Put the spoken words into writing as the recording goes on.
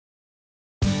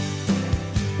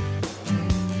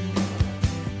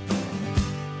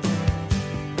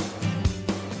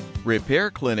Repair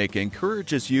Clinic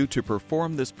encourages you to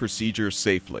perform this procedure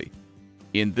safely.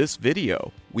 In this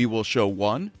video, we will show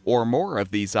one or more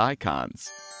of these icons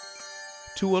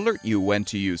to alert you when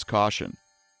to use caution.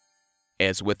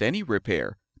 As with any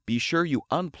repair, be sure you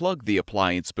unplug the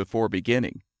appliance before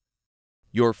beginning.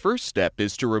 Your first step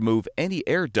is to remove any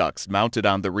air ducts mounted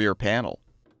on the rear panel.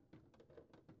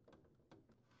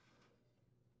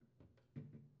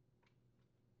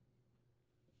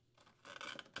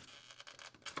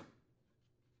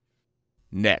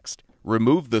 Next,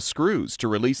 remove the screws to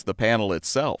release the panel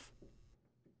itself.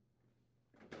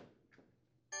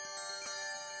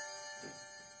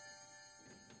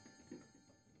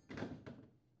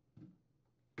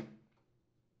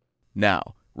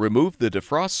 Now, remove the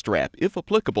defrost strap if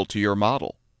applicable to your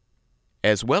model,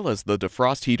 as well as the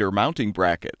defrost heater mounting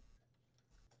bracket.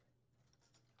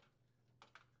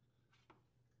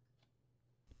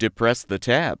 Depress the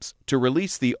tabs to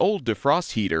release the old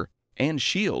defrost heater and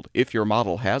shield if your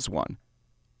model has one.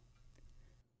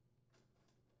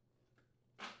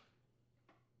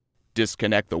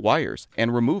 Disconnect the wires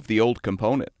and remove the old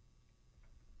component.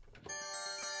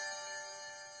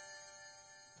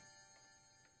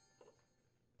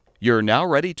 You're now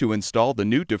ready to install the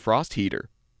new defrost heater.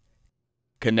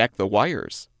 Connect the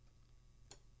wires.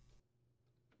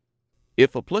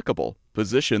 If applicable,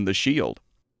 position the shield.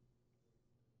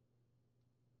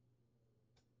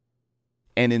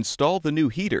 And install the new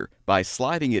heater by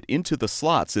sliding it into the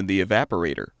slots in the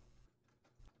evaporator.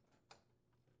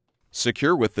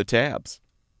 Secure with the tabs.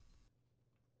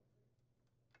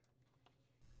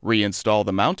 Reinstall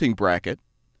the mounting bracket.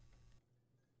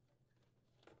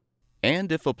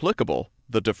 And if applicable,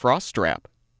 the defrost strap.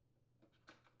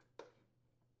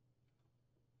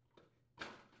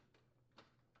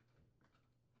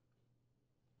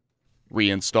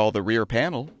 Reinstall the rear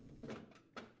panel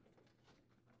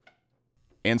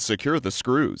and secure the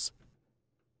screws.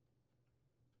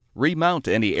 Remount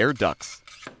any air ducts.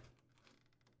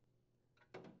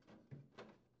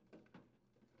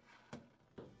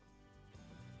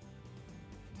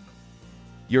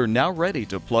 You're now ready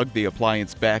to plug the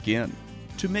appliance back in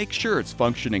to make sure it's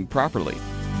functioning properly.